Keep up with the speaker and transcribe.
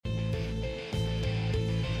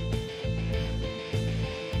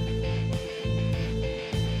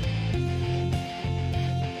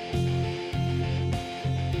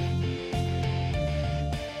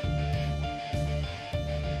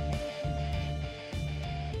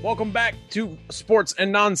Welcome back to Sports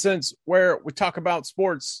and Nonsense, where we talk about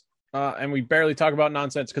sports and we barely talk about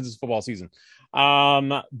nonsense because it's football season.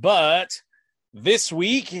 But this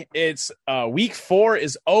week, it's week 4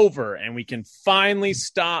 is over, and we can finally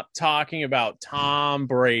stop talking about Tom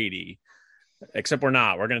Brady. Except we're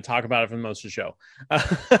not. We're going to talk about it for most of the show.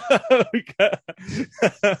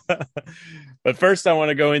 But first, I want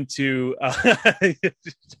to go into.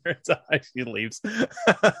 Turns out she leaves.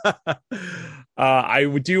 I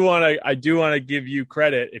do want to give you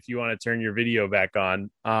credit if you want to turn your video back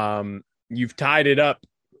on. You've tied it up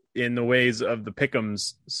in the ways of the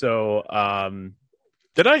pick'ems. So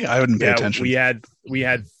did I? I wouldn't pay attention. We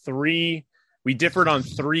had 3. We differed on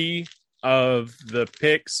 3 of the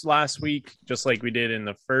picks last week, just like we did in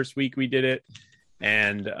the first week we did it.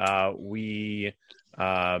 And I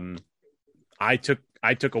took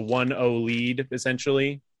a 1-0 lead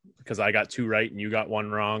essentially because I got 2 right and you got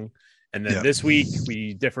 1 wrong. And then this week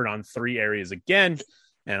we differed on 3 areas again,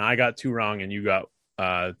 and I got 2 wrong and you got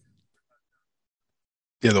the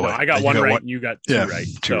other way. I got 1 right and you got 2 right.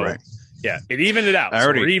 2 right. Yeah, it evened it out. I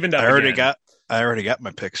already got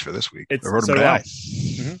my picks for this week. I wrote them down.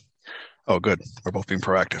 Mm-hmm. Oh, good. We're both being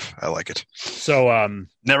proactive. I like it. So,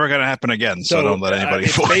 never going to happen again. So don't let anybody.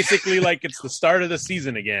 It's basically like it's the start of the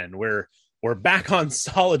season again. We're back on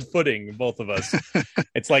solid footing, both of us.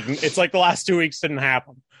 It's like the last 2 weeks didn't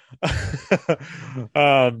happen.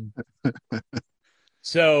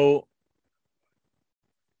 So,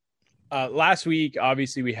 last week,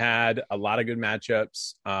 obviously, we had a lot of good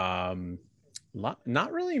matchups.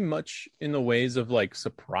 Not really much in the ways of like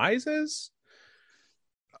surprises.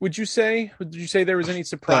 Would you say there was any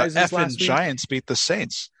surprises last week? Giants beat the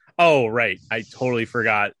Saints. Oh, right. I totally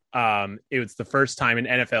forgot. It was the first time in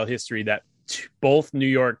NFL history that both New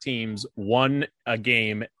York teams won a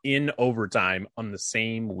game in overtime on the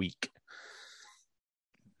same week.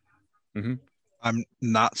 Mm-hmm. I'm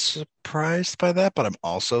not surprised by that, but I'm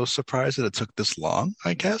also surprised that it took this long,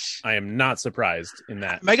 I guess. I am not surprised in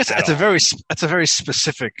that. I guess that's a very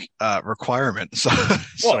specific requirement. So,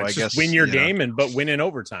 I guess win your game but win in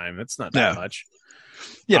overtime. It's not that much.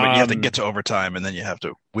 Yeah, but you have to get to overtime and then you have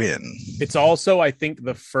to win. It's also, I think,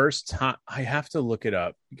 the first time. I have to look it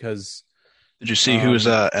up because. Did you see who's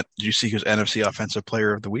NFC Offensive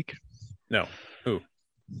Player of the Week? No. Who?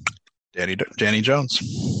 Danny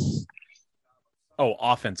Jones. Oh,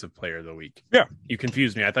 offensive player of the week. Yeah. You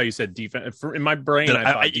confused me. I thought you said defense. In my brain,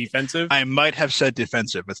 I thought defensive. I might have said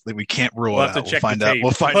defensive. We can't rule it out. We'll find out.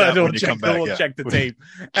 We'll find out when you come back. We'll check the tape.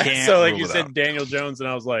 So, like you said, Daniel Jones, and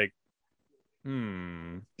I was like,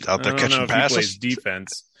 out there catching passes. He plays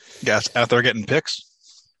defense. Guys out there getting picks.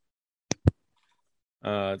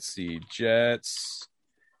 Let's see. Jets,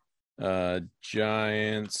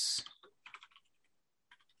 Giants.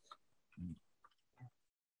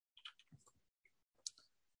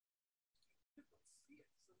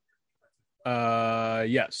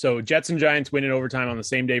 So Jets and Giants win in overtime on the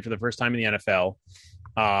same day for the first time in the NFL.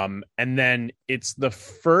 And then it's the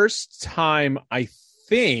first time, I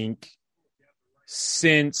think,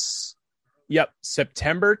 since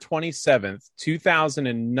September 27th,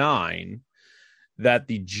 2009, that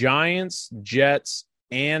the Giants, Jets,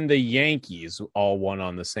 and the Yankees all won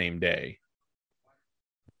on the same day.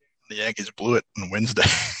 The Yankees blew it on Wednesday.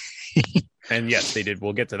 And yes, they did.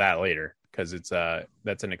 We'll get to that later, because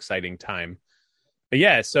that's an exciting time. But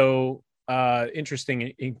yeah, so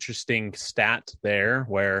interesting stat there,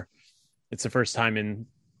 where it's the first time in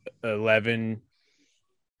 11,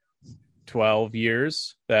 12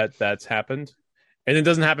 years that's happened. And it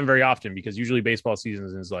doesn't happen very often, because usually baseball season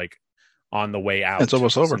is like on the way out. It's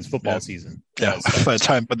almost over. Since football season. Yeah. By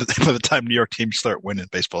the time New York teams start winning,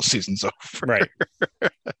 baseball season's over. Right.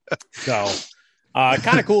 So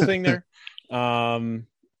kind of cool thing there.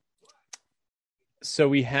 So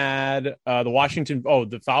we had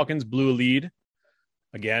the Falcons blew a lead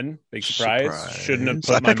again. Big surprise. Shouldn't have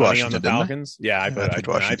put my money on the Falcons. Yeah, I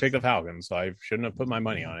picked the Falcons, so I shouldn't have put my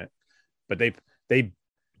money on it. But who'd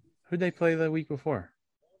they play the week before?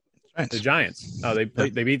 Giants. The Giants. Oh, they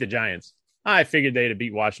beat the Giants. I figured they'd have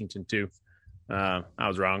beat Washington too. I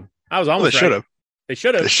was wrong. I was almost right. They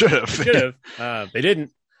should have. They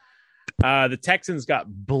didn't. The Texans got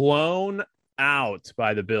blown out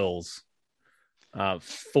by the Bills.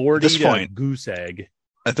 40 to goose egg.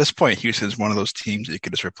 At this point, Houston's one of those teams that you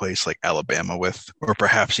could just replace like Alabama with, or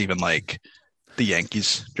perhaps even like the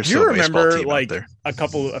Yankees. Do you remember like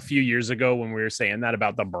a few years ago when we were saying that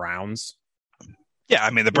about the Browns? Yeah, I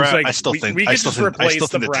mean the Browns. Like, I still think we could just replace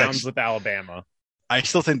the Browns with Alabama. I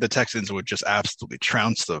still think the Texans would just absolutely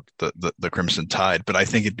trounce the Crimson Tide, but I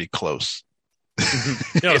think it'd be close.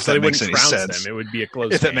 No, If so they that makes wouldn't any trounce sense. them. It would be a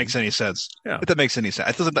close If that game. makes any sense. Yeah. If that makes any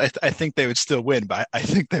sense. I think they would still win, but I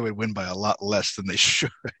think they would win by a lot less than they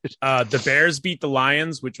should. The Bears beat the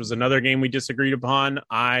Lions, which was another game we disagreed upon.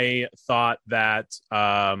 I thought that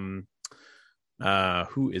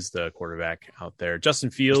who is the quarterback out there? Justin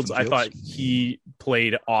Fields. I thought he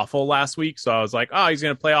played awful last week, so I was like, oh, he's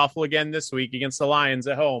going to play awful again this week against the Lions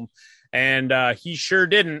at home, and he sure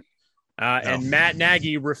didn't. No. And Matt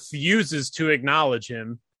Nagy refuses to acknowledge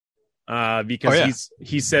him because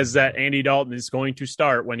he says that Andy Dalton is going to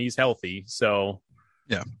start when he's healthy. So,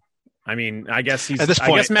 yeah, I mean, I guess I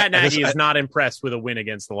guess Matt Nagy is not impressed with a win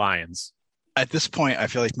against the Lions. At this point, I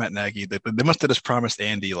feel like Matt Nagy, they must have just promised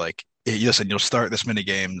Andy, like, hey, listen, you'll start this many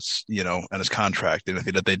games, on his contract, and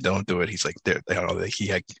if they don't do it, he's like, I don't know, he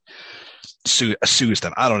had sues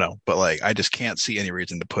them. I don't know, but like, I just can't see any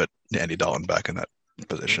reason to put Andy Dalton back in that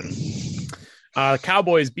position.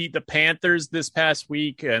 Cowboys beat the Panthers this past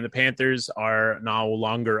week, and the Panthers are no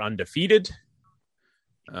longer undefeated.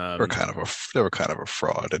 They were kind of a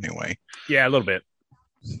fraud anyway. Yeah, a little bit.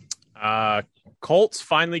 Colts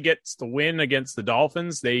finally gets the win against the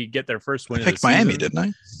Dolphins. They get their first win. I picked Miami, didn't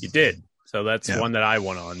I? You did. So that's one that I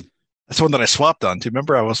won on. That's one that I swapped on. Do you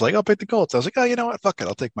remember? I was like, I'll pick the Colts. I was like, oh, you know what? Fuck it.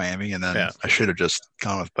 I'll take Miami. And then I should have just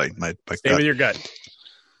gone with my Stay gut. With your gut.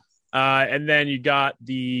 And then you got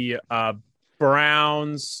the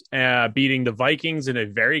Browns beating the Vikings in a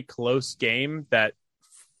very close game that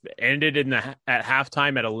ended at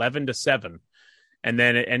halftime at 11-7, and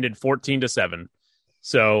then it ended 14-7.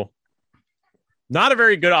 So not a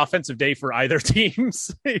very good offensive day for either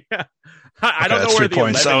teams. Yeah. I don't know where the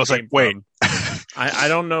points. I was like, wait. I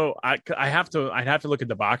don't know. I'd have to look at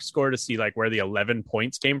the box score to see like where the 11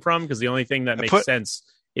 points came from, because the only thing that makes sense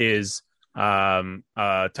is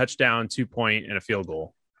a touchdown, 2-point, and a field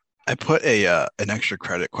goal. I put an extra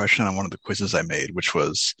credit question on one of the quizzes I made, which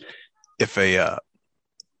was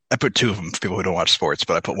I put two of them for people who don't watch sports,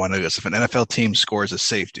 but I put one of this: if an NFL team scores a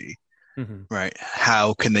safety, right,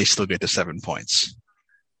 how can they still get to 7 points?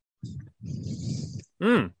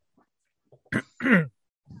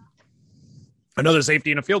 Another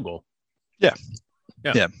safety and a field goal. Yeah.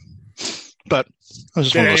 But I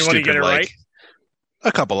was just one of those stupid, get it right?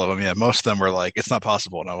 A couple of them, yeah. Most of them were like, it's not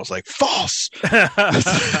possible. And I was like, false.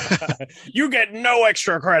 You get no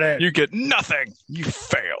extra credit. You get nothing. You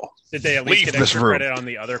fail. Did they at least get extra credit on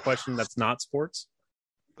the other question that's not sports?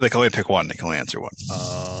 They can only pick one. They can only answer one.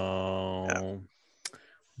 Oh.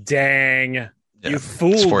 Dang. Yeah. You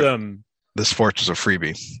fooled them. The sports was a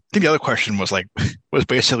freebie. I think the other question was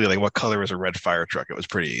basically like, what color is a red fire truck? It was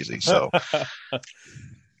pretty easy. So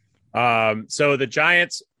so the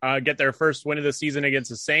Giants get their first win of the season against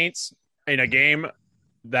the Saints in a game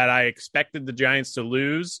that I expected the Giants to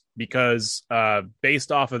lose because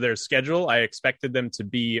based off of their schedule, I expected them to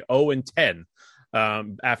be 0-10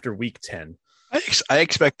 after week 10. I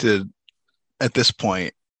expected at this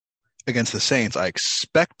point against the Saints, I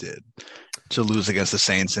expected to lose against the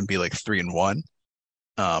Saints and be like 3-1.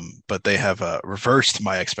 But they have reversed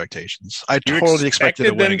my expectations. I totally expected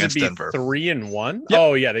to win against Denver. 3-1. Yep.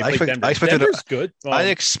 Oh yeah, they played Denver. Denver's good. Well, I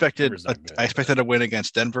expected a win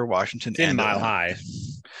against Denver, Washington, and Mile High.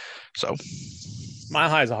 So Mile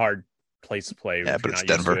High is a hard place to play. Yeah, but it's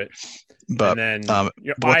Denver. But and then,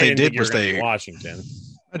 what they did was Washington.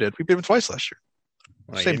 I did. We beat them twice last year.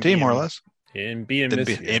 Well, same team, more or less. And beat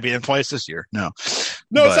them twice this year. No, it's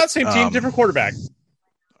not same team. Different quarterback.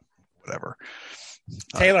 Whatever.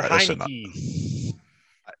 Taylor Heineke.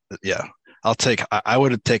 Yeah, I'll take. I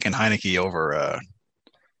would have taken Heineke over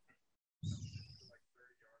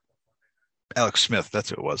Alex Smith. That's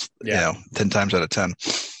who it was. Yeah. 10 times out of 10.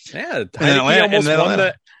 Yeah, Heineke almost won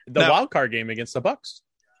the wild card game against the Bucs.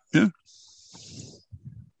 Yeah.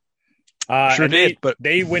 Sure did, but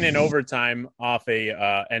they win in overtime off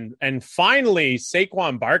and finally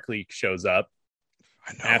Saquon Barkley shows up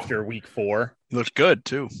after week 4. He looked good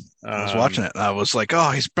too. I was watching it and I was like,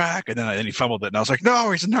 oh, he's back. And then he fumbled it and I was like,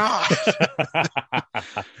 no, he's not.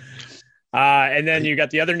 And then you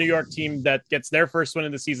got the other New York team that gets their first win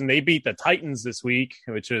of the season. They beat the Titans this week,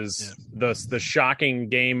 which is the shocking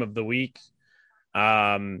game of the week.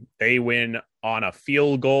 They win on a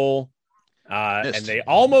field goal. And they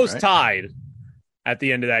almost tied at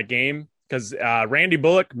the end of that game because Randy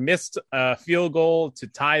Bullock missed a field goal to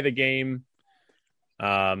tie the game.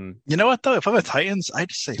 You know what though? If I'm the Titans, I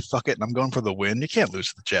just say fuck it, and I'm going for the win. You can't lose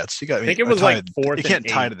to the Jets. I think it was like 4th. You can't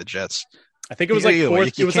tie to the Jets. I think it was like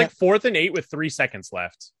fourth. It was like 4th and 8 with 3 seconds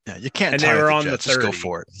left. Yeah, you can't. And tie they were the on Jets. the 30. Just go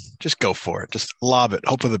for it. Just go for it. Just lob it.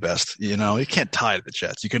 Hope for the best. You can't tie to the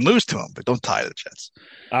Jets. You can lose to them, but don't tie to the Jets.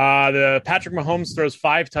 The Patrick Mahomes throws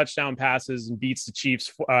 5 touchdown passes and beats the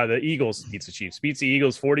Chiefs. The Eagles beats the Chiefs. Beats the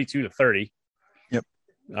Eagles 42-30. Yep.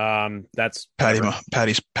 That's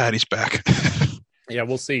Patty's back. Yeah,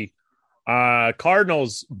 we'll see.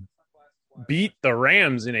 Cardinals beat the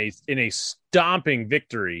Rams in a stomping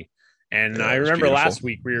victory. And Yeah, I remember beautiful. last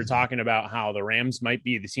week we were talking about how the Rams might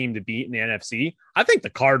be the team to beat in the NFC. I think the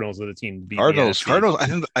Cardinals are the team to beat. Cardinals. In the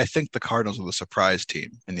NFC. I think the Cardinals are the surprise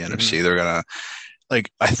team in the NFC. They're gonna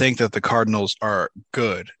I think that the Cardinals are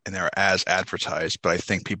good and they're as advertised, but I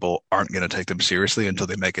think people aren't going to take them seriously until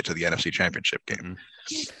they make it to the NFC Championship game.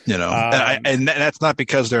 And that's not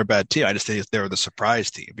because they're a bad team. I just think they're the surprise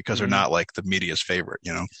team because they're not like the media's favorite.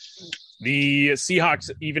 The Seahawks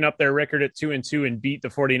even up their record at 2-2 and beat the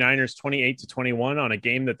 49ers 28-21 on a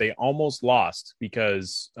game that they almost lost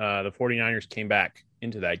because the 49ers came back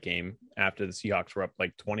into that game after the Seahawks were up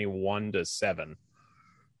like 21-7.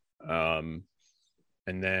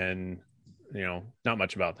 And then, not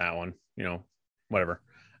much about that one, whatever.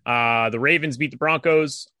 The Ravens beat the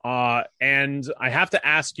Broncos. And I have to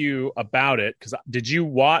ask you about it because did you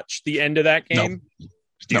watch the end of that game? No.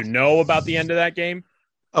 Do you know about the end of that game?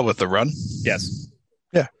 Oh, with the run? Yes.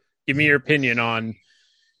 Yeah. Give me your opinion on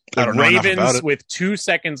I the don't know enough about Ravens it. with 2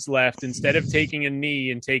 seconds left. Instead of taking a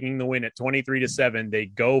knee and taking the win at 23-7, they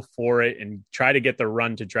go for it and try to get the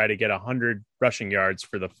run to try to get 100 rushing yards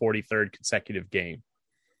for the 43rd consecutive game.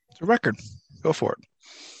 It's a record. Go for it.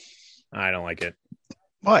 I don't like it.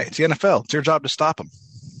 Why? It's the NFL. It's your job to stop them.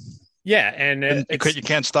 Yeah, and You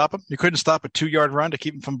can't stop them. You couldn't stop a 2-yard run to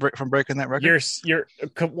keep them from breaking that record.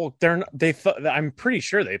 I'm pretty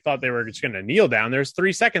sure they thought they were just going to kneel down. There's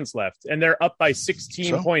 3 seconds left, and they're up by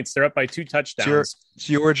 16 points. They're up by 2 touchdowns. It's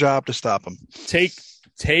your job to stop them. Take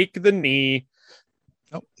the knee.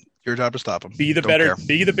 Nope. Your job to stop them. Be the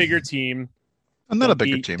bigger team. I'm not a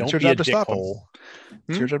bigger team. It's your job to stop them.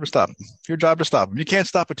 It's your job to stop them. It's your job to stop them. You can't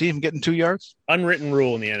stop a team from getting 2 yards. Unwritten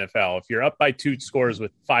rule in the NFL. If you're up by 2 scores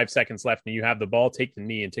with 5 seconds left and you have the ball, take the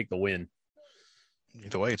knee and take the win.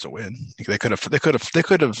 Either way, it's a win. They could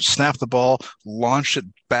have snapped the ball, launched it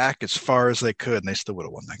back as far as they could, and they still would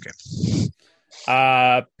have won that game.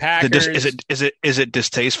 Packers. Is it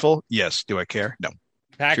distasteful? Yes. Do I care? No.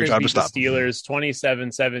 Packers beat the Steelers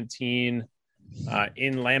 27-17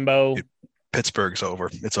 in Lambeau. Pittsburgh's over.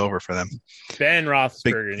 It's over for them. Ben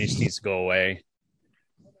Roethlisberger needs to go away.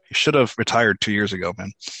 He should have retired 2 years ago,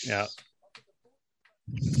 man. Yeah.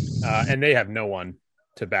 And they have no one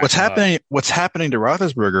to back What's him happening? up. What's happening to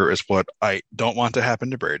Roethlisberger is what I don't want to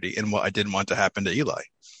happen to Brady, and what I didn't want to happen to Eli.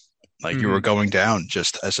 You were going down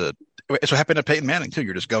just as a. It's what happened to Peyton Manning too.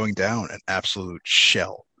 You're just going down an absolute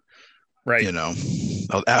shell. Right. An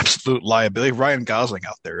absolute liability. Ryan Gosling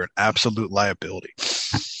out there, an absolute liability.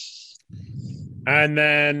 And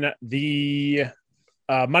then the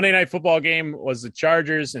Monday Night Football game was the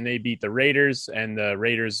Chargers, and they beat the Raiders. And the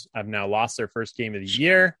Raiders have now lost their first game of the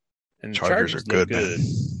year. And the Chargers are good, man.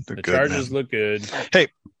 The Chargers look good. Hey,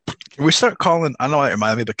 can we start calling? I don't know why it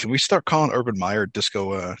reminded me, but can we start calling Urban Meyer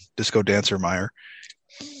Disco Dancer Meyer?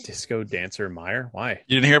 Disco Dancer Meyer? Why?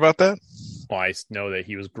 You didn't hear about that? Well, I know that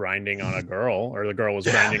he was grinding on a girl, or the girl was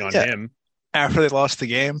grinding on him. After they lost the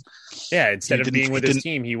game, instead of being with his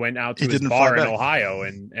team, he went out to his bar in Ohio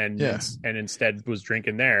and instead was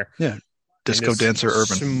drinking there. Yeah, Disco Dancer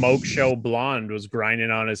Urban. Smoke Show Blonde was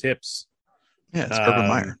grinding on his hips. Yeah, it's Urban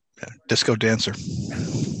Meyer. Yeah, Disco Dancer.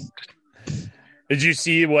 Did you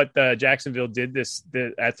see what Jacksonville did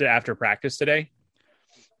after practice today?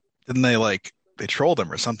 Didn't they trolled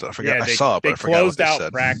him or something? I forgot. Yeah, I saw it, but I forgot what they said. They closed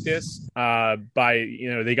out practice by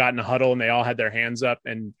they got in a huddle and they all had their hands up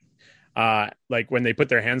and. When they put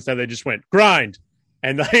their hands down, they just went grind,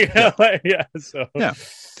 and yeah. I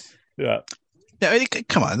mean,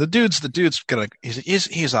 come on, the dude's gonna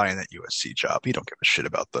he's eyeing that USC job. He don't give a shit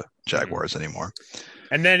about the Jaguars anymore.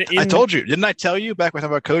 And then I told you, didn't I tell you back when I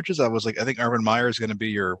talked about coaches? I was like, I think Urban Meyer is going to be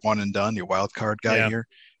your one and done, your wild card guy here.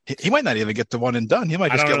 He might not even get to one and done. He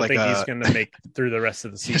might just get like he's going to make through the rest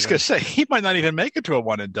of the season. I was going to say he might not even make it to a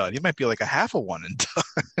one and done. He might be like a half a one and done.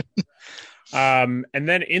 And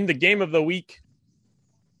then in the game of the week,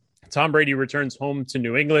 Tom Brady returns home to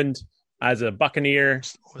New England as a Buccaneer.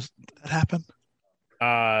 Did that happen?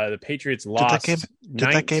 The Patriots lost. Did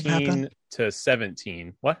that game happen?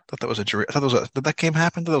 19-17. What? I thought that was a dream. Did that game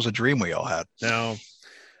happen? That was a dream we all had. No,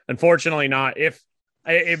 unfortunately not.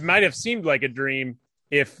 It might have seemed like a dream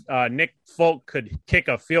if Nick Folk could kick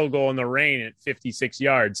a field goal in the rain at 56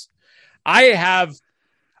 yards. I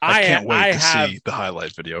I can't wait to see the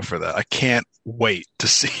highlight video for that. I can't wait to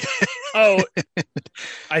see it. Oh,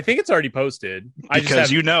 I think it's already posted. Because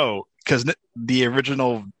the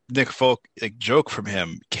original Nick Folk joke from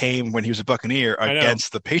him came when he was a Buccaneer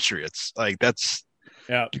against the Patriots. Like that's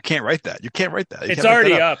you can't write that. It's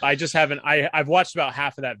already up. I just haven't. I've watched about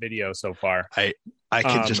half of that video so far. I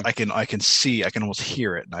can see. I can almost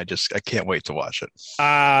hear it, and I can't wait to watch it.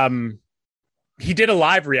 He did a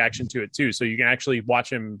live reaction to it too, so you can actually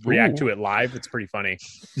watch him react to it live. It's pretty funny.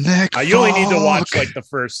 Nick you only need to watch like the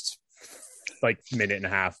first minute and a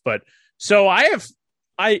half. But so I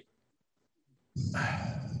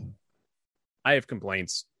have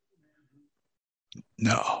complaints.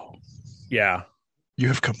 No. Yeah. You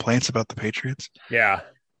have complaints about the Patriots? Yeah.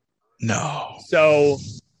 No. So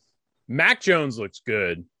Mac Jones looks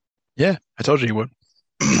good. Yeah, I told you he would.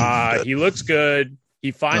 He looks good. He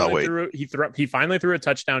finally threw a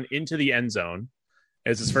touchdown into the end zone.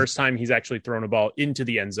 It's his first time he's actually thrown a ball into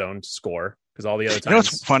the end zone to score, because all the other times. You know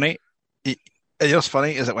what's funny? What's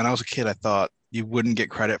funny is that when I was a kid, I thought you wouldn't get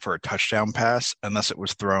credit for a touchdown pass unless it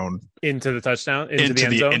was thrown into the touchdown,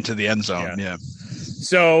 into the end zone. Yeah.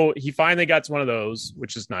 So he finally got to one of those,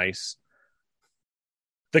 which is nice.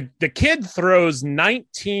 The kid throws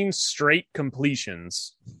 19 straight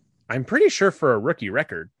completions. I'm pretty sure for a rookie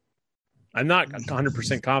record. I'm not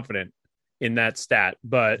 100% confident in that stat,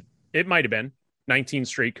 but it might have been 19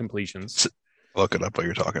 straight completions. Look it up while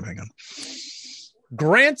you're talking. Hang on.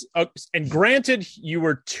 Granted, you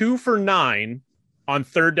were 2 for 9 on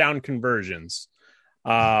third down conversions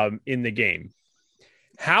in the game.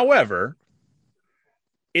 However,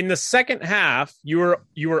 in the second half, you were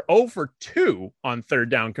 0 for 2 on third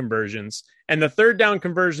down conversions, and the third down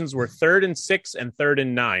conversions were 3rd and 6 and 3rd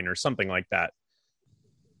and 9 or something like that.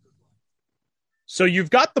 So you've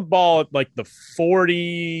got the ball at like the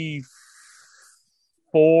 44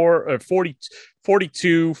 or 40,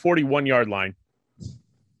 42, 41 yard line.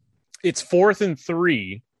 It's 4th and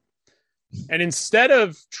 3. And instead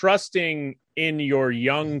of trusting in your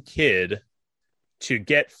young kid to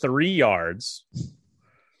get 3 yards,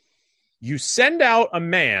 you send out a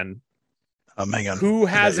man who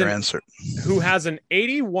has an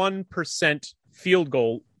 81% field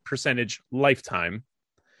goal percentage lifetime,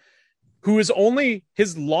 who is only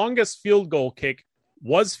his longest field goal kick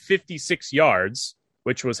was 56 yards,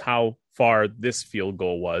 which was how far this field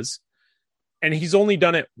goal was. And he's only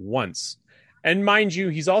done it once. And mind you,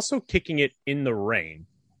 he's also kicking it in the rain.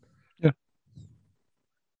 Yeah.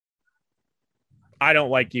 I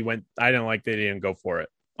don't like they didn't go for it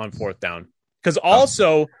on 4th down. Because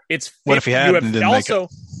also it's 50, what if he had and didn't make it?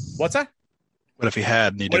 What's that? What if he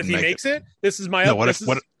had and he didn't make it? What if he makes it? This is my What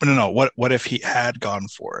if he had gone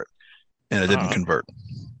for it and it didn't convert?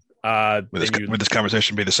 Would this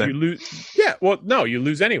conversation be the same? You lose. Yeah, well, no, you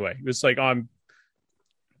lose anyway. It's like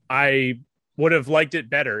I would have liked it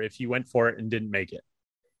better if you went for it and didn't make it,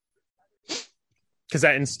 because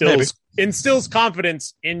that instills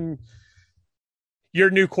confidence in your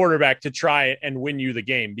new quarterback to try and win you the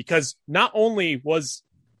game. Because not only was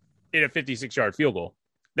it a 56-yard field goal,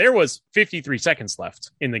 there was 53 seconds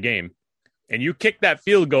left in the game, and you kick that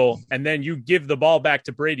field goal, and then you give the ball back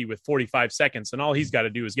to Brady with 45 seconds, and all he's got to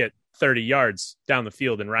do is get 30 yards down the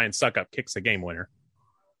field, and Ryan Suckup kicks the game winner.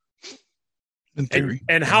 In theory.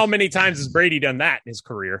 And how many times has Brady done that in his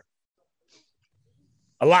career?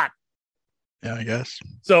 A lot. Yeah, I guess.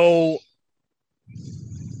 So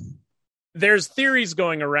there's theories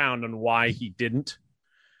going around on why he didn't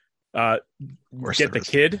get the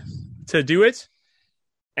kid to do it.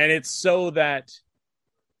 And it's so that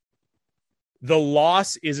the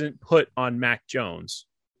loss isn't put on Mac Jones.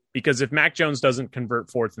 Because if Mac Jones doesn't convert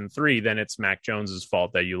 4th and 3, then it's Mac Jones's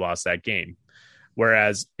fault that you lost that game.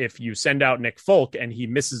 Whereas if you send out Nick Folk and he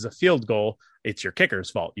misses a field goal, it's your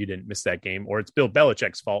kicker's fault you didn't miss that game, or it's Bill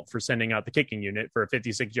Belichick's fault for sending out the kicking unit for a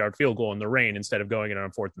 56-yard field goal in the rain instead of going in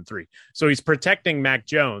on 4th and 3. So he's protecting Mac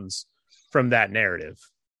Jones from that narrative.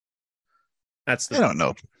 I don't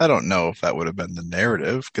know if that would have been the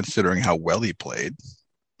narrative, considering how well he played.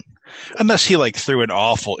 Unless he threw an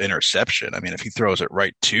awful interception. I mean, if he throws it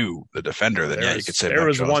right to the defender, then you could say there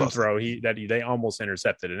was one throw they almost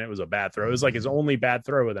intercepted, and it was a bad throw. It was like his only bad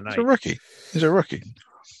throw of the night. He's a rookie.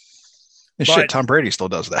 And shit, Tom Brady still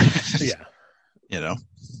does that. Yeah,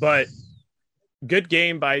 But good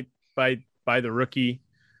game by the rookie.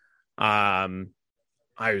 I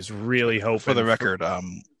was really hoping. For the record, I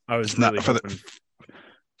was really hoping.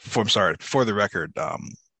 For the record,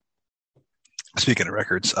 speaking of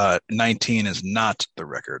records, 19 is not the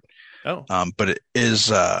record. Oh, but it is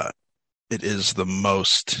the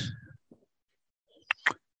most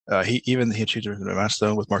He achieved a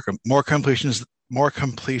milestone with more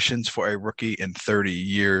completions for a rookie in 30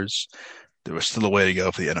 years. There was still a way to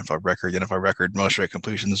go for the NFL record. The NFL record, most rate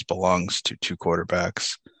completions, belongs to two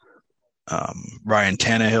quarterbacks, Ryan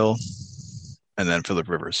Tannehill and then Phillip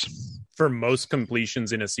Rivers. For most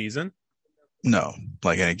completions in a season? No,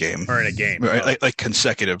 like in a game. Or in a game. Like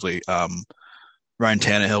consecutively. Ryan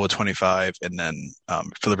Tannehill with 25, and then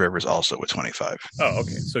Phillip Rivers also with 25. Oh,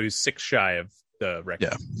 okay. So he's 6 shy of the record.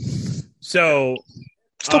 Yeah. So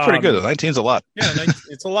still pretty good. 19's a lot. Yeah,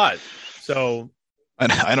 it's a lot. So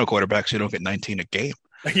I know quarterbacks who don't get 19 a game.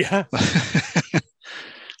 Yeah.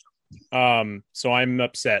 So I'm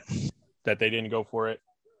upset that they didn't go for it.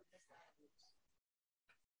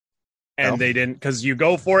 And they didn't, because you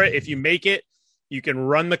go for it. If you make it, you can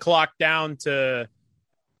run the clock down to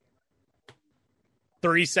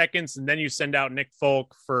 3 seconds, and then you send out Nick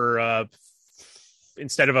Folk for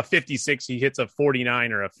instead of a 56, he hits a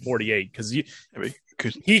 49 or a 48 because he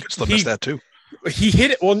still missed that too. He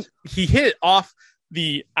hit it. Well, he hit it off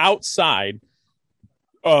the outside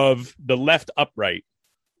of the left upright.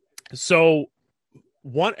 So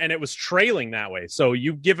and it was trailing that way. So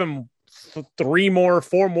you give him 4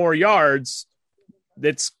 more yards.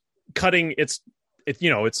 That's cutting. It's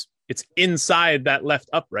inside that left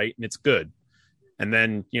upright, and it's good. And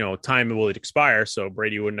then, time will expire, so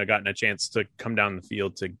Brady wouldn't have gotten a chance to come down the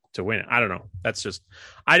field to win it. I don't know. That's just,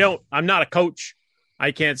 I'm not a coach.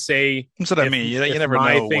 I can't say. That's what I mean. You never know.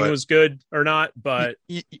 My thing was good or not, but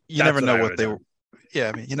you never know what they were. Yeah,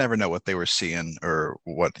 I mean, you never know what they were seeing or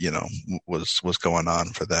what was going on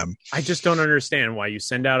for them. I just don't understand why you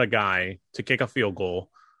send out a guy to kick a field goal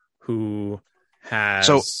who has.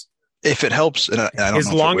 So if it helps, and I don't his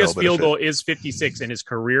know longest field goal is 56, and his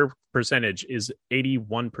career percentage is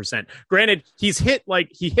 81%. Granted, he hit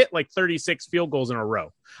like 36 field goals in a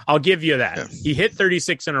row. I'll give you that. Yeah. He hit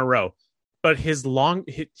 36 in a row, but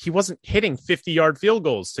he wasn't hitting 50-yard field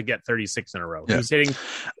goals to get 36 in a row. Yeah. He was hitting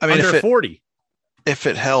under 40. If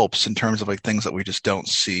it helps in terms of like things that we just don't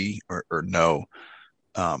see or know,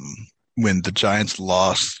 when the Giants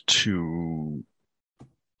lost to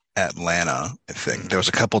Atlanta, I think there was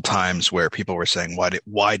a couple times where people were saying,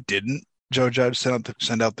 why didn't Joe Judge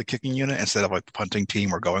send out the kicking unit instead of like the punting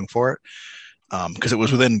team were going for it? Because it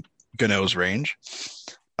was within Gano's range.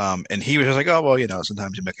 And he was just like, oh, well,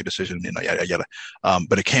 sometimes you make a decision, yada, yada.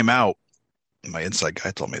 But it came out, my inside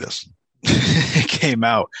guy told me this. It came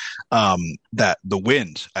out that the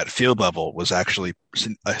wind at field level was actually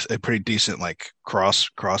a pretty decent like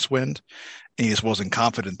crosswind, and he just wasn't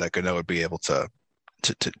confident that Gano would be able to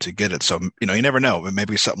get it. So you never know.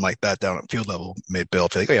 Maybe something like that down at field level made Bill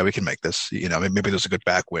feel like, oh yeah, we can make this. Maybe there's a good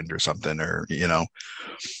backwind or something, or I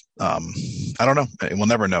don't know. We'll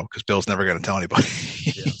never know because Bill's never going to tell anybody.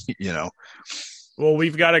 Yeah. Well,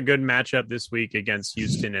 we've got a good matchup this week against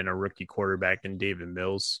Houston and a rookie quarterback in David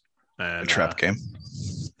Mills. And, a trap game.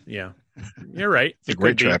 Yeah, you're right. It's a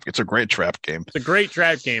great trap game. It's a great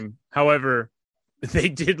trap game. However, they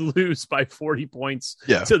did lose by 40 points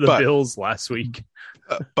to the Bills last week.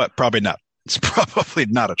 But probably not. It's probably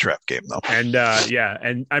not a trap game, though. And,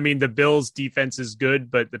 and I mean, the Bills' defense is good,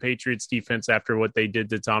 but the Patriots' defense, after what they did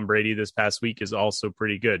to Tom Brady this past week, is also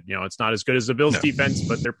pretty good. It's not as good as the Bills' defense,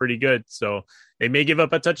 but they're pretty good. So they may give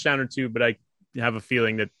up a touchdown or two, but I have a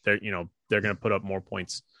feeling that they're going to put up more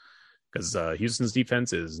points. Because Houston's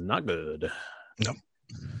defense is not good. No,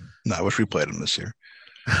 I wish we played them this year.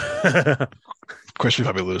 Of course, we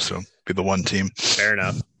probably lose to them. Be the one team. Fair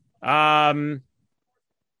enough.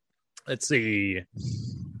 Let's see.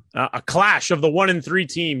 A clash of the 1-3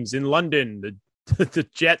 teams in London. The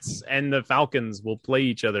Jets and the Falcons will play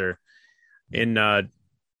each other in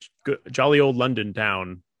jolly old London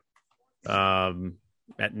town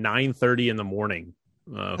at 9:30 in the morning.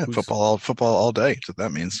 Football all day. That's what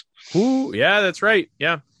that means. Yeah, that's right.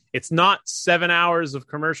 Yeah. It's not 7 hours of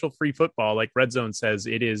commercial-free football like Red Zone says.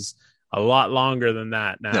 It is a lot longer than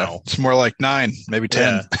that now. Yeah, it's more like 9, maybe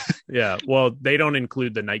 10. Yeah. Well, they don't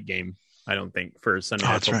include the night game, I don't think, for Sunday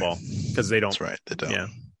Night Football because they don't. That's right. They don't. Yeah.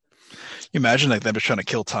 You imagine like them just trying to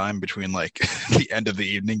kill time between like the end of the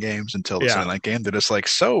evening games until the Sunday night game. They're just like,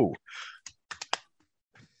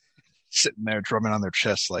 sitting there drumming on their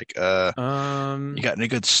chest like, you got any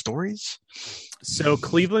good stories? So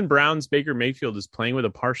Cleveland Browns Baker Mayfield is playing with a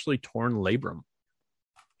partially torn labrum.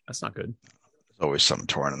 That's not good. There's always something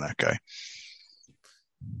torn in that guy.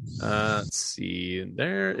 Let's see.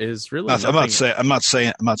 There is really I'm not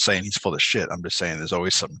saying he's full of shit. I'm just saying there's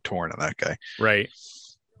always something torn in that guy. Right.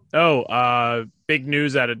 Oh, big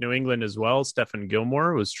news out of New England as well. Stephen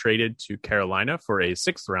Gilmore was traded to Carolina for a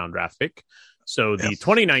 6th round draft pick. So the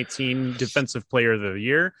 2019 Defensive Player of the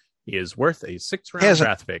Year is worth a 6th-round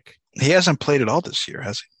draft pick. He hasn't played at all this year,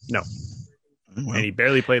 has he? No. Well, and he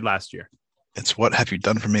barely played last year. It's what have you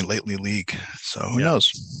done for me lately league. So who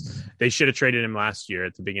knows? They should have traded him last year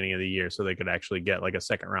at the beginning of the year so they could actually get like a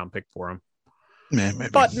 2nd-round pick for him. Yeah,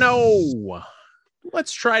 maybe. But no.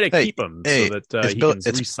 Let's try to keep him so that he can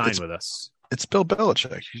re-sign with us. It's Bill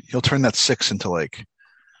Belichick. He'll turn that 6 into like,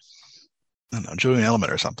 I don't know, Julian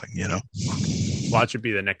Edelman or something, you know? Watch it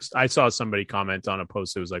be the next. I saw somebody comment on a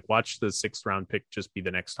post that was like, watch the 6th-round pick just be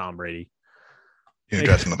the next Tom Brady. You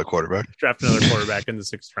draft another quarterback. Draft another quarterback in the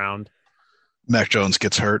 6th round. Mac Jones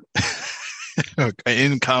gets hurt.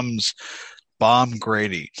 In comes Bomb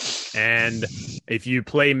Grady. And if you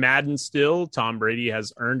play Madden still, Tom Brady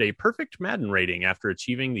has earned a perfect Madden rating after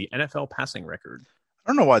achieving the NFL passing record. I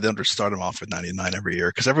don't know why they don't just start him off at 99 every year,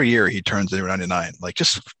 because every year he turns into 99. Like,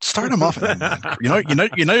 just start him off at 99. You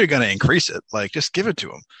know you're going to increase it. Like, just give it to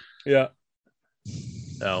him. Yeah.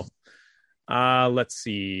 So, let's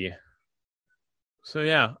see. So,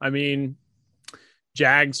 yeah, I mean,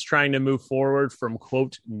 Jags trying to move forward from,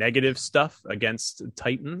 quote, negative stuff against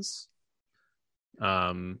Titans.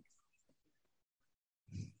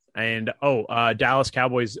 Dallas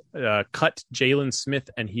Cowboys cut Jalen Smith,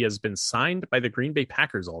 and he has been signed by the Green Bay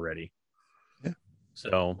Packers already. Yeah.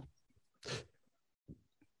 So,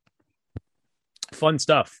 fun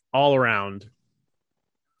stuff all around.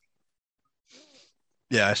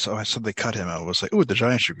 Yeah, I saw they cut him. I was like, "Ooh, the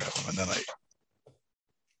Giants should grab him."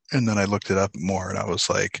 And then I looked it up more, and I was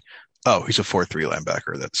like, "Oh, he's a 4-3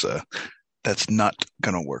 linebacker. That's not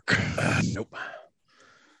gonna work." Nope.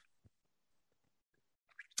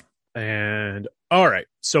 And all right,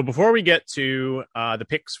 so before we get to the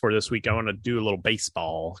picks for this week, I want to do a little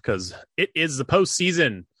baseball because it is the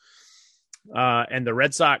postseason, and the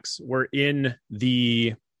Red Sox were in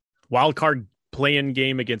the wild card play-in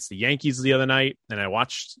game against the Yankees the other night, and I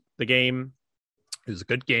watched the game. It was a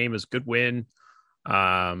good game. It was a good win.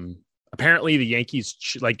 Apparently, the Yankees,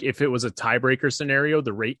 if it was a tiebreaker scenario,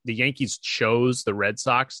 the Yankees chose the Red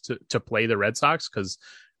Sox to play the Red Sox because.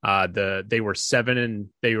 They were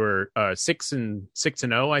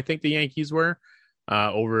 6-0. I think the Yankees were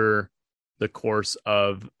over the course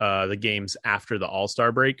of the games after the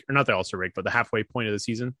All-Star break, or not the All-Star break, but the halfway point of the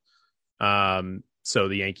season. So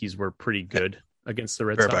the Yankees were pretty good against the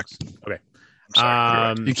Red Sox. Back. Okay,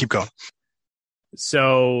 I'm sorry. You keep going.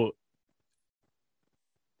 So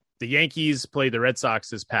the Yankees played the Red Sox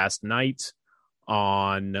this past night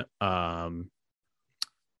on Monday.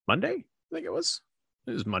 I think it was.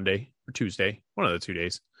 It was Monday or Tuesday, one of the 2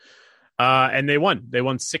 days. And they won. They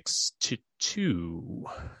won 6-2.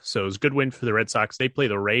 So it was a good win for the Red Sox. They play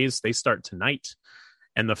the Rays. They start tonight.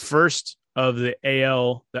 And the first of the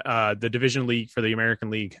AL, the Division League for the American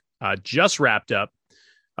League, just wrapped up,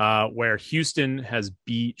 where Houston has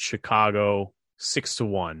beat Chicago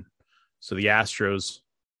 6-1. So the Astros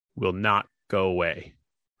will not go away.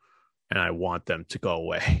 And I want them to go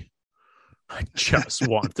away. I just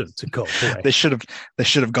want them to go away. They should have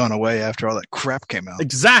gone away after all that crap came out.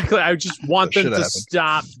 Exactly. I just want them to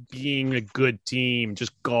stop being a good team.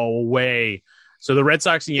 Just go away. So the Red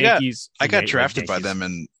Sox and Yankees. I got drafted by them,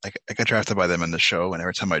 and I got drafted by them in the show. And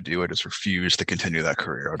every time I do, I just refuse to continue that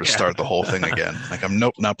career. I'll just start the whole thing again. Like I'm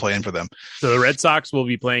not playing for them. So the Red Sox will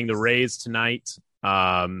be playing the Rays tonight.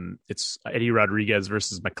 It's Eddie Rodriguez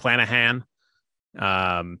versus McClanahan.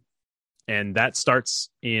 And that starts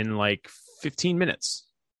in like 15 minutes.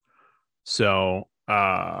 So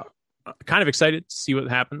kind of excited to see what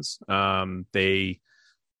happens. They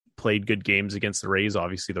played good games against the Rays.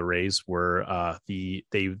 Obviously the Rays were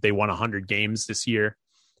they won 100 games this year.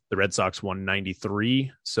 The Red Sox won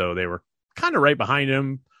 93, so they were kind of right behind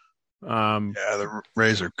them. The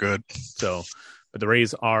Rays are good. So, but the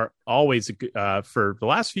Rays are always for the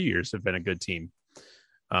last few years have been a good team.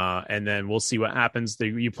 And then we'll see what happens.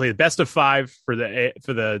 You play the best of 5 for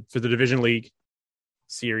the Division League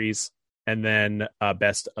series, and then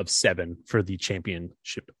best of 7 for the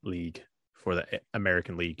Championship League for the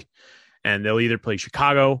American League. And they'll either play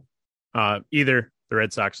Chicago, either the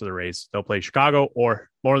Red Sox or the Rays. They'll play Chicago or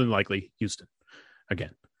more than likely Houston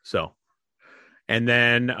again. So, and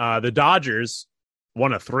then the Dodgers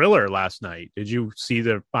won a thriller last night. Did you see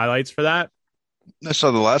the highlights for that? I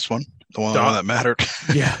saw the last one. The one that mattered.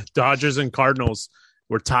 Yeah, Dodgers and Cardinals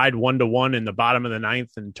were tied 1-1 in the bottom of the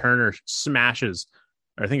 9th, and Turner smashes.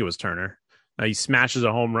 I think it was Turner. He smashes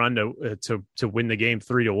a home run to win the game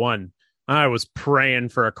 3-1. I was praying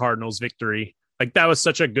for a Cardinals victory Like that was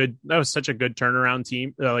such a good turnaround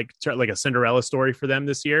team, like a Cinderella story for them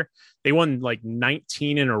this year. They won like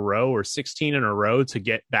 19 in a row or 16 in a row to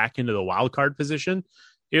get back into the wild card position.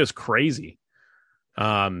 It was crazy.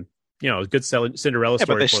 Good Cinderella story.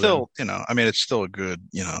 But they for still, them. it's still a good,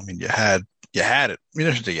 you had it. I mean, I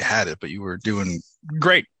shouldn't say you had it, but you were doing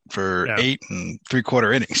great for 8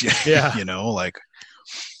 3/4 innings. Yeah.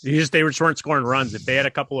 They just weren't scoring runs. If they had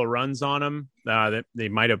a couple of runs on them, they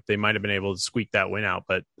might have been able to squeak that win out.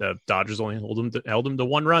 But the Dodgers only held them to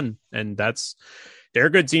 1 run, and they're a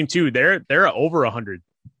good team too. They're over 100.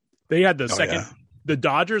 They had the second. Yeah. The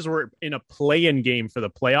Dodgers were in a play-in game for the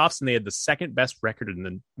playoffs, and they had the second best record in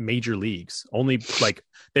the major leagues. Only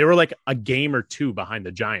they were like a game or 2 behind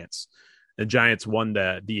the Giants. The Giants won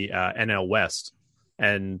the NL West,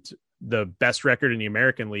 and the best record in the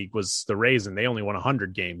American League was the Rays, and they only won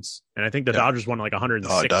 100 games. And I think the Dodgers won like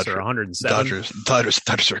 106 or 107.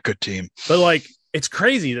 Dodgers are a good team. But it's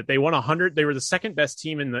crazy that they won 100. They were the second best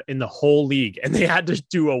team in the whole league, and they had to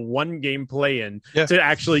do a 1-game play-in to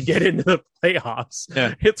actually get into the playoffs.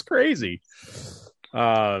 Yeah. It's crazy.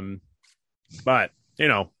 But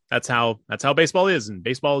that's how baseball is, and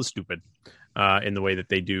baseball is stupid in the way that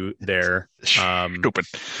they do their stupid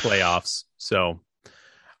playoffs. So,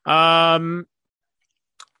 what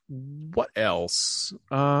else?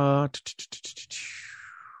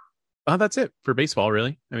 That's it for baseball,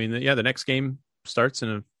 really. I mean, the next game starts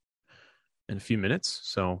in a few minutes,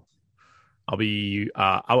 so I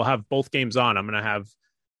will have both games on. I'm going to have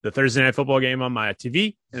the Thursday Night Football game on my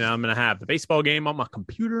TV, and I'm going to have the baseball game on my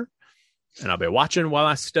computer, and I'll be watching while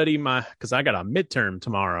I study because I got a midterm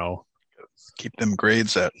tomorrow. Keep them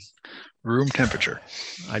grades at room temperature.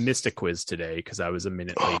 I missed a quiz today because I was a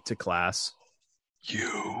minute late to class.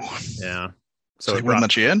 Yeah. So they won't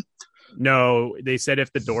let you in? No, they said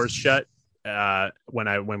if the doors shut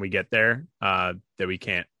when we get there, that we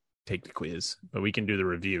can't take the quiz, but we can do the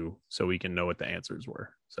review so we can know what the answers were.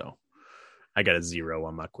 So I got a 0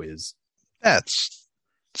 on my quiz. That's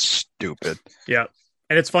stupid. Yeah.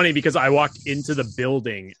 And it's funny because I walked into the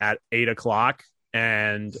building at 8:00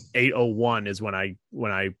 and 8:01 is when I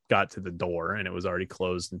got to the door, and it was already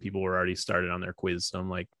closed and people were already started on their quiz. So I'm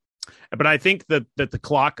like, but I think that the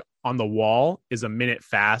clock on the wall is a minute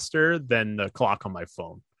faster than the clock on my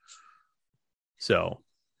phone. So,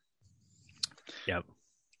 yeah.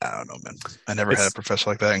 I don't know, man. I never had a professor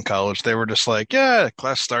like that in college. They were just like, yeah,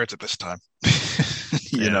 class starts at this time,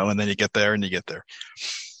 and then you get there and you get there.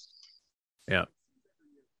 Yeah.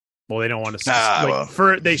 Well, they don't want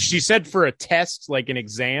to she said for a test, like an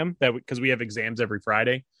exam, that because we have exams every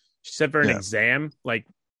Friday. She said for an exam, like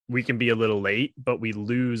we can be a little late, but we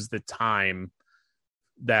lose the time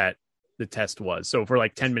that the test was. So if we're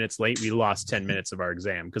like 10 minutes late, we lost 10 minutes of our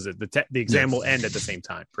exam because the exam will end at the same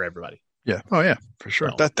time for everybody. Yeah. Oh yeah, for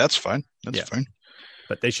sure. So, that's fine. That's fine.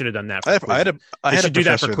 But they should have done that. I should do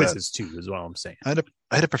that for quizzes too, is what I'm saying. I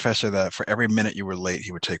had a professor that for every minute you were late,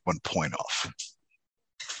 he would take 1 point off.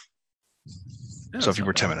 So if you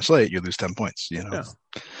were 10 minutes late, you lose 10 points. Yeah.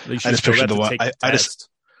 I just pictured the one.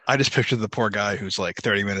 I just pictured the poor guy who's like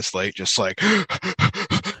 30 minutes late, just like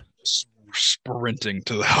sprinting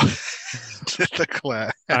to the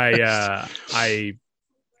class.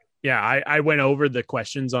 I went over the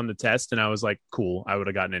questions on the test, and I was like, cool. I would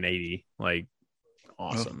have gotten an 80. Like,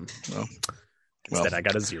 awesome. Instead, I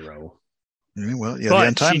got a 0. Well, yeah,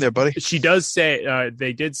 on time there, buddy. She does say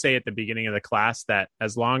they did say at the beginning of the class that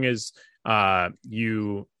as long as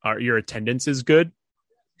your attendance is good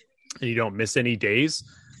and you don't miss any days,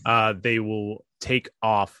 they will take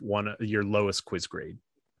off your lowest quiz grade.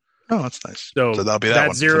 Oh, that's nice. So that'll be that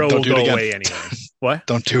one. 0 will go away anyway. What?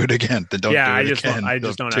 Don't do it again. I just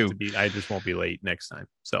don't have to be. I just won't be late next time.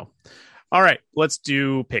 So, all right, let's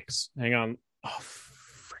do picks. Hang on. Oh,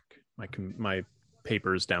 frick! My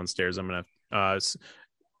paper's downstairs. I'm gonna.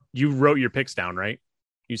 You wrote your picks down, right?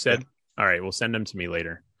 You said. Yeah. All right. Well, send them to me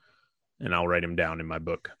later, and I'll write them down in my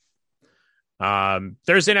book.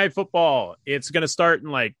 Thursday Night Football. It's gonna start in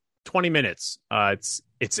like 20 minutes. It's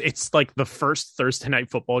like the first Thursday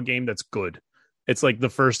Night Football game that's good. It's like the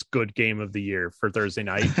first good game of the year for Thursday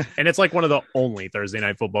night. And it's like one of the only Thursday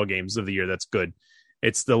Night Football games of the year that's good.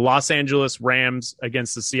 It's the Los Angeles Rams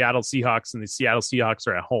against the Seattle Seahawks, and the Seattle Seahawks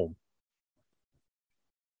are at home.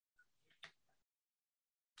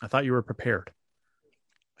 I thought you were prepared.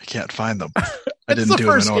 I can't find them. I didn't do it in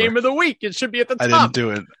order. It's the first game of the week. It should be at the top.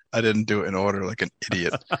 I didn't do it in order like an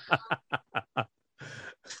idiot.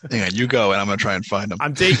 Hang on, you go, and I'm going to try and find them.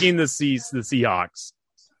 I'm taking the Seahawks.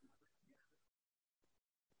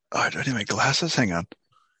 Oh, do I need my glasses? Hang on.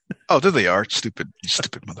 Oh, there they are. Stupid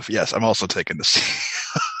motherfucker. Yes, I'm also taking the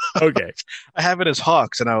Seahawks. Okay. I have it as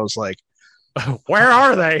Hawks, and I was like, Where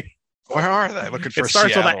are they? where are they? Looking for It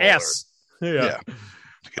starts Seattle with an S. Yeah.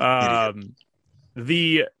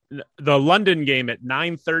 The London game at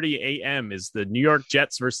 9:30 a.m. is the New York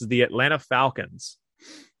Jets versus the Atlanta Falcons.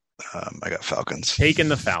 I got Falcons. Taking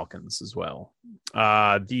the Falcons as well.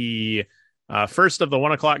 The first of the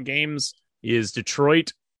 1:00 games is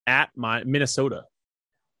Detroit at Minnesota.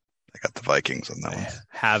 I got the Vikings on that one.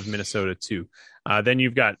 Have Minnesota too. Then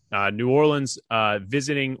you've got New Orleans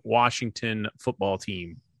visiting Washington football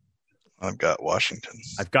team. I've got Washington.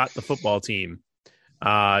 I've got the football team.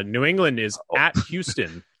 New England is at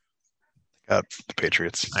Houston. Got the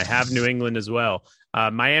Patriots. I have New England as well.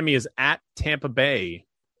 Miami is at Tampa Bay.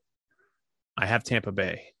 I have Tampa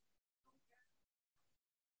Bay.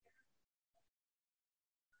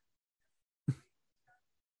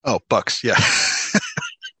 Oh, Bucks. Yeah.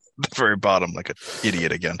 The very bottom, like an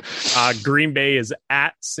idiot again. Green Bay is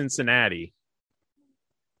at Cincinnati.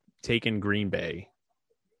 Taking Green Bay.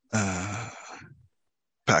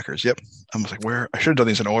 Packers. Yep. I was like, where? I should have done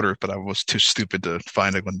these in order, but I was too stupid to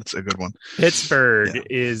find one that's a good one. Pittsburgh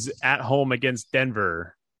is at home against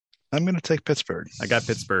Denver. I'm going to take Pittsburgh. I got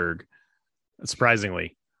Pittsburgh,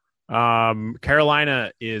 surprisingly.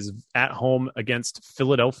 Carolina is at home against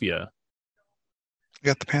Philadelphia. I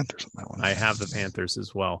got the Panthers on that one. I have the Panthers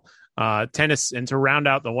as well. Tennis, and to round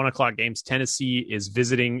out the 1:00 games, Tennessee is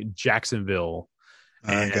visiting Jacksonville.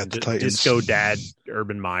 I got the Titans. Disco Dad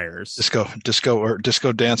Urban Myers.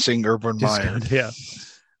 Disco dancing Urban Myers. Yeah.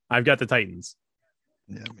 I've got the Titans.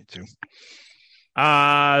 Yeah, me too.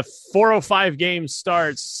 4:05 game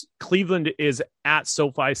starts. Cleveland is at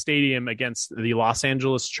SoFi Stadium against the Los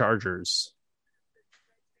Angeles Chargers.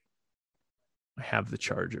 I have the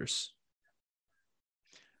Chargers.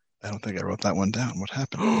 I don't think I wrote that one down. What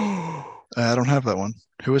happened? I don't have that one.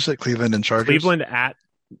 Who is it? Cleveland and Chargers? Cleveland at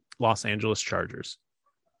Los Angeles Chargers.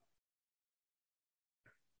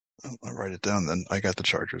 I'll write it down then. I got the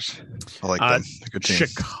Chargers. I like them. A good team.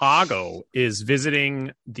 Chicago is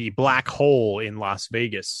visiting the Black Hole in Las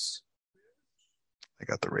Vegas. I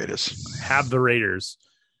got the Raiders. Have the Raiders.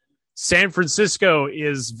 San Francisco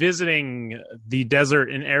is visiting the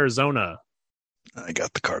desert in Arizona. I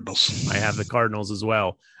got the Cardinals. I have the Cardinals as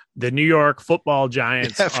well. The New York Football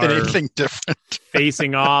Giants are anything different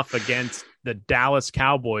facing off against the Dallas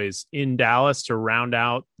Cowboys in Dallas to round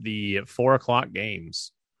out the 4:00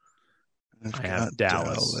 games. I have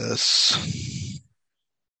Dallas.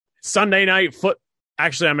 Sunday night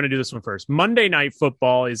Actually, I'm going to do this one first. Monday night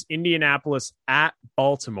football is Indianapolis at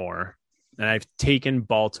Baltimore, and I've taken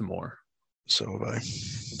Baltimore. So have I.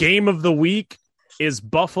 Game of the week is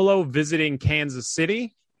Buffalo visiting Kansas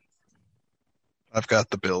City. I've got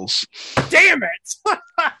the Bills. Damn it!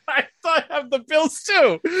 I thought I have the Bills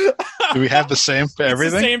too. Do we have the same for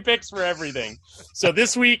everything? It's the same picks for everything. So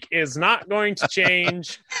this week is not going to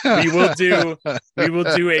change. We will do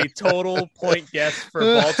a total point guess for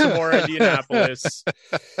Baltimore, Indianapolis.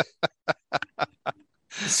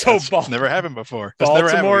 So never happened before. It's never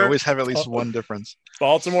happened. We always have at least one difference.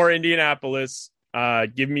 Baltimore, Indianapolis.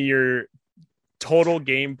 Give me your total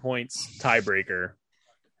game points tiebreaker.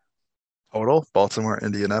 Total? Baltimore,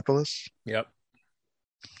 Indianapolis? Yep.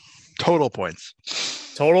 Total points.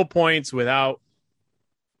 Total points without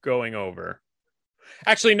going over.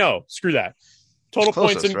 Actually, no. Screw that. Total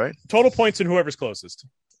points and right? Total points and whoever's closest.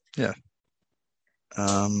 Yeah.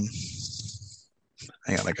 Hang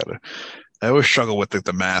on, I always struggle with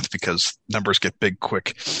the math because numbers get big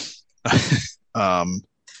quick.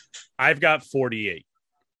 I've got 48.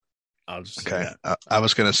 I'll just okay. I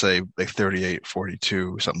was going to say like 38,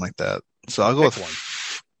 42, something like that. So I'll go with one.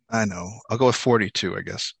 I know. I'll go with 42, I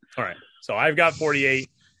guess. All right. So I've got 48.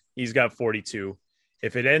 He's got 42.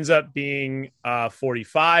 If it ends up being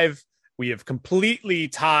 45, we have completely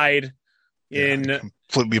tied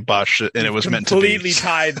completely botched it, and it was meant to be. Completely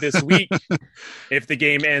tied this week. If the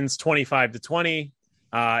game ends 25-20,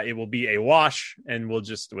 it will be a wash, and we'll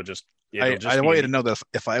just I want you to know that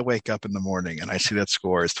if I wake up in the morning and I see that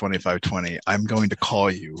score is 25-20, I'm going to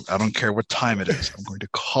call you. I don't care what time it is. I'm going to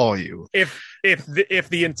call you.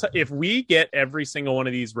 If we get every single one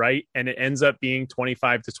of these right and it ends up being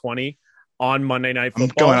 25-20 on Monday Night Football,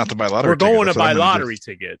 I'm going out to buy lottery. We're going to buy lottery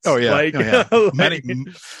tickets. Oh yeah,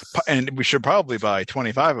 and we should probably buy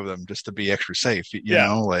 25 of them just to be extra safe. You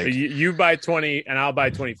know, like you buy 20 and I'll buy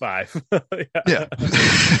 25. Yeah.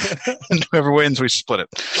 And whoever wins, we split it.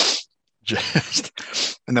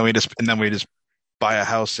 And then we just buy a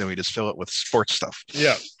house and we just fill it with sports stuff.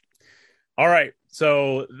 Yeah. All right.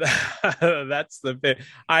 So that's the bit.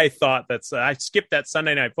 I skipped that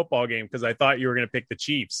Sunday Night Football game because I thought you were going to pick the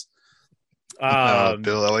Chiefs.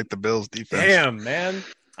 Bill, I like the Bills defense. Damn, man.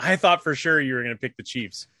 I thought for sure you were going to pick the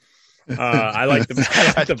Chiefs. I like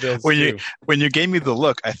the Bills when you gave me the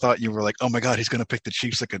look, I thought you were like, "Oh my god, he's going to pick the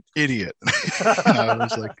Chiefs like an idiot." And I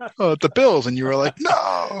was like, "Oh, the Bills," and you were like,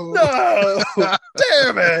 "No,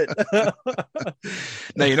 damn it!"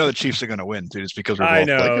 Now you know the Chiefs are going to win, dude. It's because we're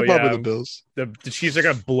both the Bills. The Chiefs are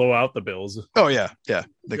going to blow out the Bills. Oh yeah. They're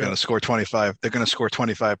going to score 25. They're going to score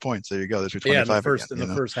 25 points. There you go. There's 25 in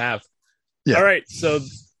the first half. Yeah. All right. So,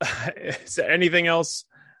 is there anything else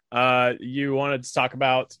you wanted to talk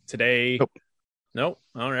about today? Nope.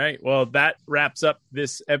 All right. Well, that wraps up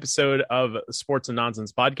this episode of Sports and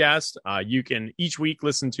Nonsense Podcast. You can each week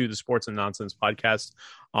listen to the Sports and Nonsense Podcast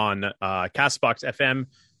on Castbox FM.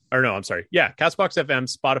 Castbox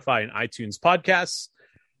FM, Spotify, and iTunes podcasts.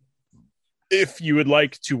 If you would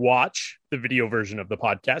like to watch the video version of the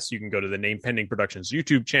podcast, you can go to the Name Pending Productions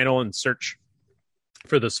YouTube channel and search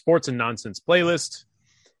for the Sports and Nonsense playlist.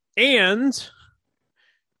 And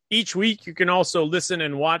each week, you can also listen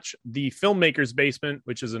and watch the Filmmaker's Basement,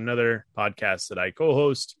 which is another podcast that I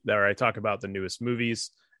co-host, where I talk about the newest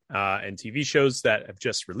movies and TV shows that have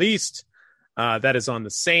just released. That is on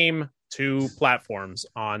the same two platforms,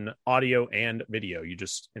 on audio and video. You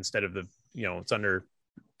just, instead of it's under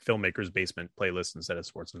Filmmaker's Basement playlist instead of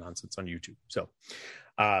Sports and Nonsense on YouTube. So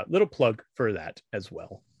little plug for that as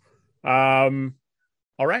well.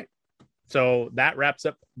 All right. So that wraps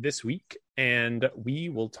up this week, and we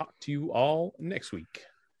will talk to you all next week.